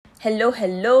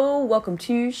Hello, welcome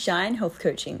to Shine Health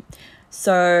Coaching.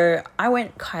 So I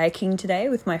went kayaking today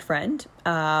with my friend.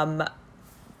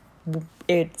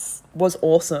 It was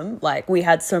awesome. Like, we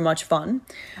had so much fun,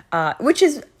 which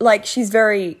is like,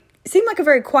 seemed like a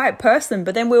very quiet person,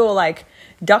 but then we were like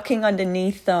ducking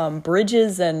underneath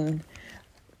bridges and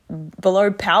below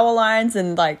power lines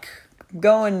and like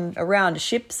going around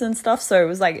ships and stuff. So it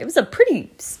was a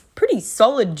pretty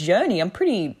solid journey. I'm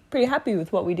pretty happy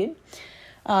with what we did.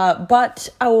 But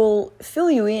I will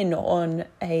fill you in on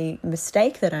a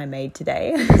mistake that I made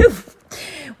today,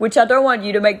 which I don't want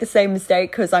you to make the same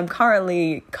mistake because I'm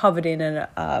currently covered in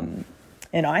an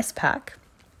ice pack.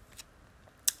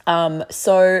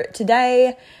 So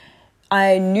today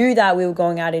I knew that we were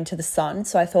going out into the sun,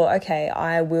 so I thought, okay,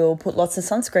 I will put lots of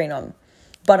sunscreen on.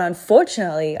 But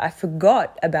unfortunately, I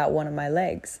forgot about one of my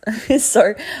legs.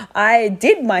 So I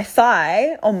did my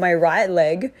thigh on my right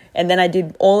leg, and then I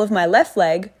did all of my left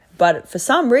leg. But for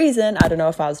some reason, I don't know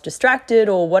if I was distracted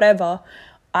or whatever,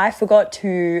 I forgot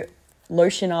to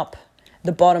lotion up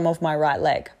the bottom of my right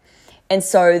leg. And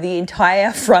so the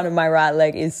entire front of my right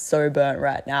leg is so burnt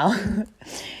right now.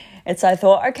 And so I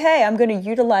thought, okay, I'm going to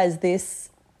utilize this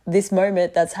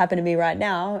moment that's happened to me right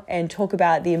now and talk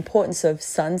about the importance of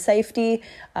sun safety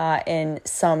and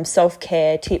some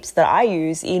self-care tips that I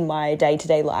use in my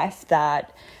day-to-day life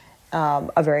that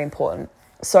are very important.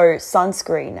 So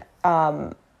sunscreen,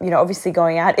 obviously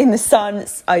going out in the sun,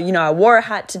 I wore a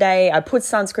hat today. I put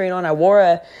sunscreen on. I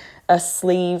wore a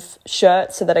sleeve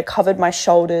shirt so that it covered my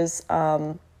shoulders.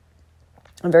 I'm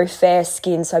very fair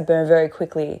skinned, so I burn very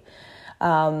quickly.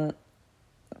 Sunscreen.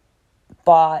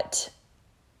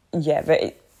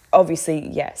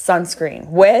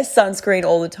 Wear sunscreen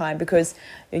all the time because,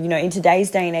 in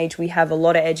today's day and age, we have a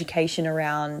lot of education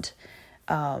around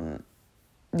the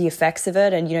effects of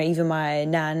it. And, even my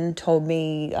nan told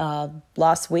me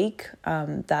last week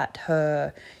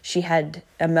that she had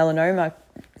a melanoma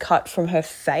cut from her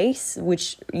face,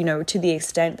 which, to the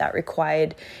extent that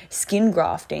required skin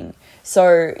grafting.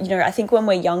 So, I think when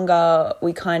we're younger,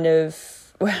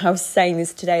 I was saying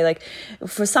this today, like,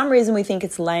 for some reason we think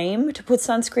it's lame to put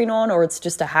sunscreen on, or it's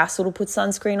just a hassle to put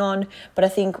sunscreen on. But I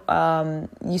think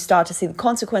you start to see the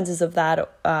consequences of that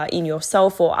in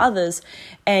yourself or others,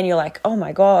 and you're like, oh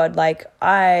my God, like,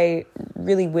 I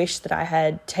really wish that I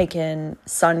had taken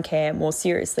sun care more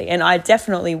seriously. And I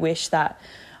definitely wish that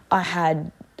I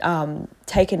had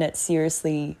taken it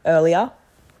seriously earlier.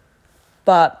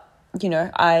 But,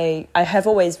 I have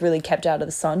always really kept out of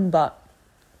the sun, but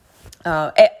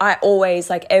I always,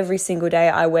 like, every single day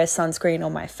I wear sunscreen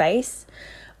on my face.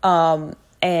 And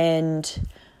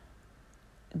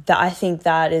I think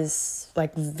that is,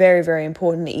 like, very, very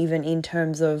important, even in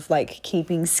terms of, like,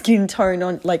 keeping skin tone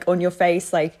on your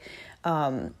face, like,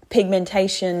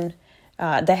 pigmentation.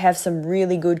 They have some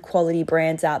really good quality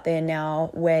brands out there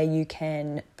now where you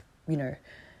can,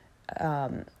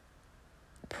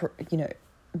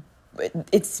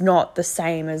 it's not the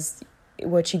same as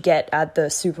what you get at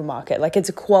the supermarket. Like, it's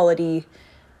a quality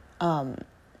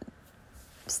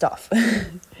stuff.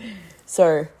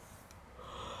 So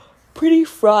pretty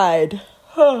fried.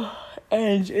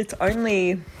 And it's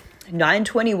only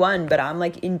 9:21, but I'm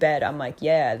like in bed. I'm like,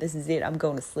 yeah, this is it. I'm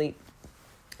going to sleep.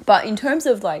 But in terms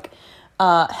of like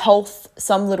health,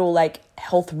 some little like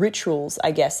health rituals, I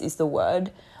guess is the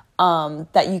word,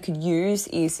 that you could use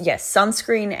is, yes,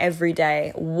 sunscreen every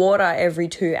day, water every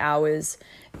 2 hours.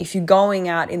 If you're going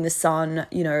out in the sun,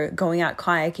 going out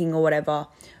kayaking or whatever,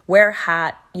 wear a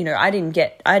hat. My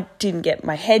head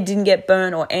didn't get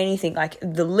burnt or anything. Like,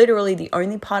 literally the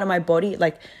only part of my body,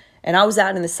 like, and I was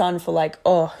out in the sun for like,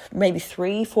 maybe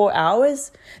 3-4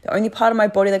 hours. The only part of my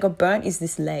body that got burnt is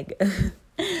this leg.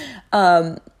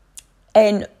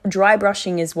 And dry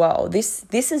brushing as well. This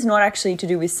is not actually to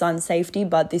do with sun safety,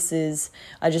 but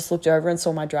I just looked over and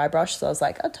saw my dry brush. So I was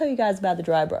like, I'll tell you guys about the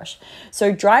dry brush.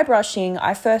 So dry brushing,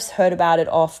 I first heard about it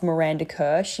off Miranda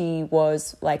Kerr. She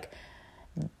was like,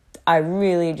 I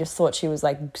really just thought she was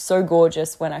like so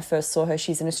gorgeous when I first saw her.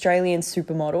 She's an Australian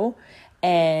supermodel,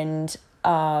 and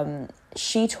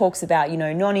she talks about,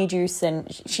 noni juice, and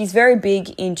she's very big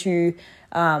into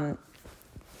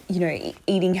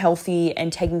eating healthy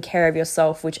and taking care of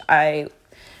yourself, which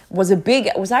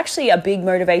was actually a big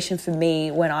motivation for me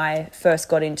when I first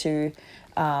got into,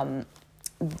 health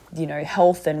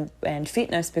and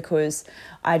fitness, because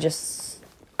I just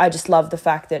love the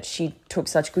fact that she took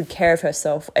such good care of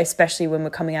herself, especially when we're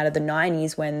coming out of the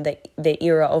 90s, when the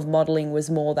era of modeling was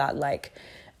more that like,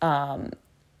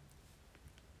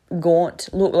 gaunt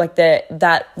look, like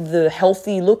the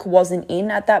healthy look wasn't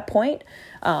in at that point.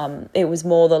 It was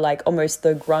more the like almost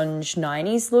the grunge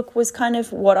 90s look was kind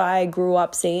of what I grew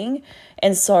up seeing.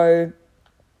 And so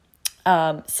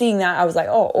seeing that, I was like,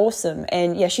 oh, awesome.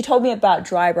 And yeah, she told me about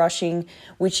dry brushing,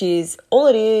 which is all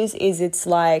it is it's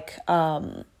like,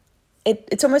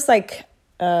 it's almost like,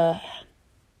 well,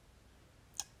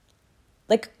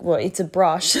 it's a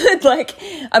brush. Like,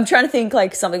 I'm trying to think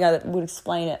like something that would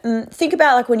explain it. Think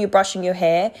about like when you're brushing your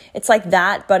hair, it's like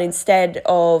that, but instead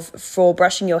of for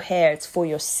brushing your hair, it's for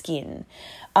your skin.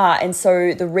 And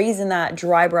so the reason that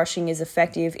dry brushing is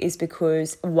effective is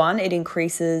because, one, it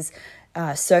increases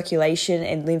circulation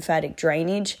and lymphatic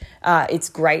drainage. It's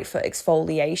great for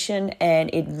exfoliation, and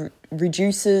it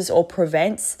reduces or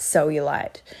prevents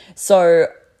cellulite. So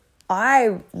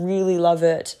I really love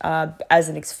it as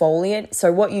an exfoliant.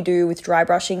 So what you do with dry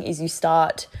brushing is you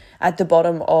start at the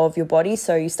bottom of your body.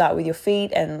 So you start with your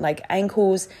feet and like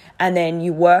ankles, and then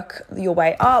you work your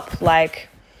way up like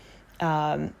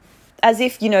as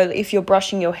if, you know, if you're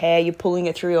brushing your hair, you're pulling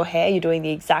it through your hair, you're doing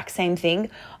the exact same thing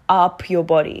up your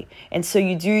body. And so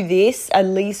you do this at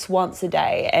least once a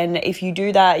day. And if you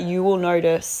do that, you will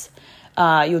notice,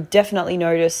 you'll definitely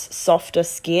notice softer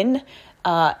skin,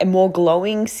 and more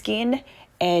glowing skin.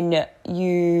 And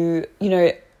you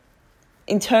know,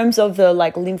 in terms of the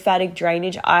like lymphatic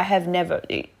drainage,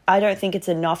 I don't think it's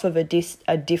enough of a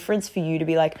difference for you to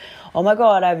be like, oh my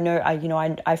God,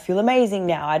 I feel amazing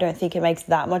now. I don't think it makes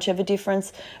that much of a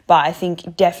difference. But I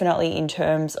think definitely in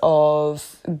terms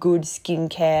of good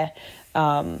skincare,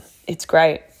 it's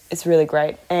great. It's really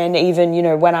great. And even, you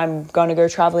know, when I'm going to go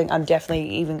traveling, I'm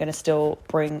definitely even going to still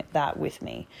bring that with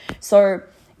me. So,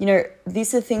 you know,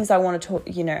 these are things I want to talk,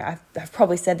 you know, I've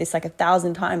probably said this like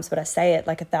 1,000 times, but I say it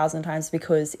like 1,000 times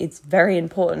because it's very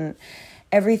important.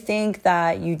 Everything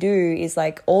that you do is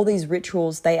like all these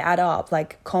rituals, they add up,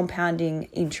 like compounding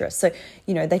interest. So,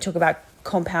 you know, they talk about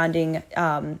compounding,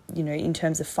 you know, in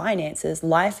terms of finances.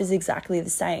 Life is exactly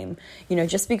the same. You know,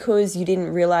 just because you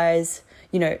didn't realize,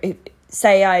 you know,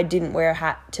 say I didn't wear a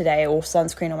hat today or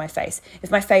sunscreen on my face. If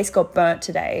my face got burnt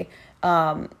today,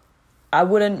 I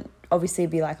wouldn't obviously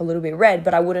be like a little bit red,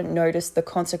 but I wouldn't notice the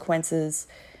consequences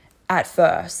at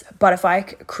first. But if I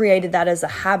created that as a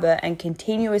habit and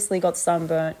continuously got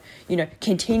sunburnt, you know,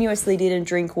 continuously didn't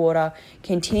drink water,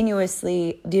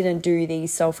 continuously didn't do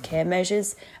these self-care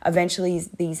measures, eventually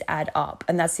these add up.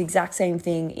 And that's the exact same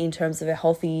thing in terms of a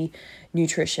healthy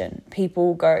nutrition.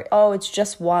 People go, oh, it's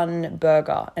just one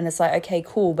burger. And it's like, okay,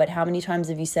 cool. But how many times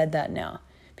have you said that now?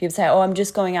 People say, oh, I'm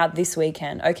just going out this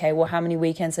weekend. Okay, well, how many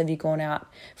weekends have you gone out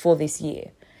for this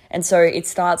year? And so it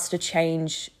starts to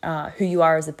change who you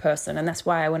are as a person. And that's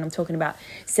why when I'm talking about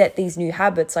set these new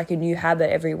habits, like a new habit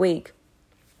every week,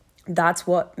 that's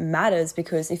what matters.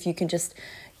 Because if you can just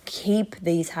keep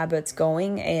these habits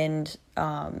going and,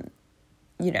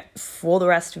 you know, for the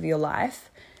rest of your life,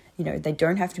 you know, they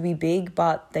don't have to be big,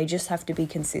 but they just have to be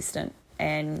consistent.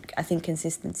 And I think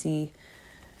consistency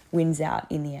wins out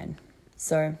in the end.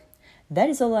 So that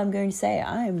is all I'm going to say.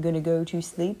 I am going to go to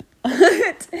sleep.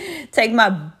 Take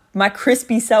my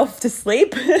crispy self to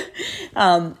sleep.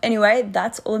 Anyway,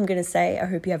 that's all I'm going to say. I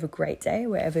hope you have a great day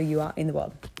wherever you are in the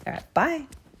world. All right, bye.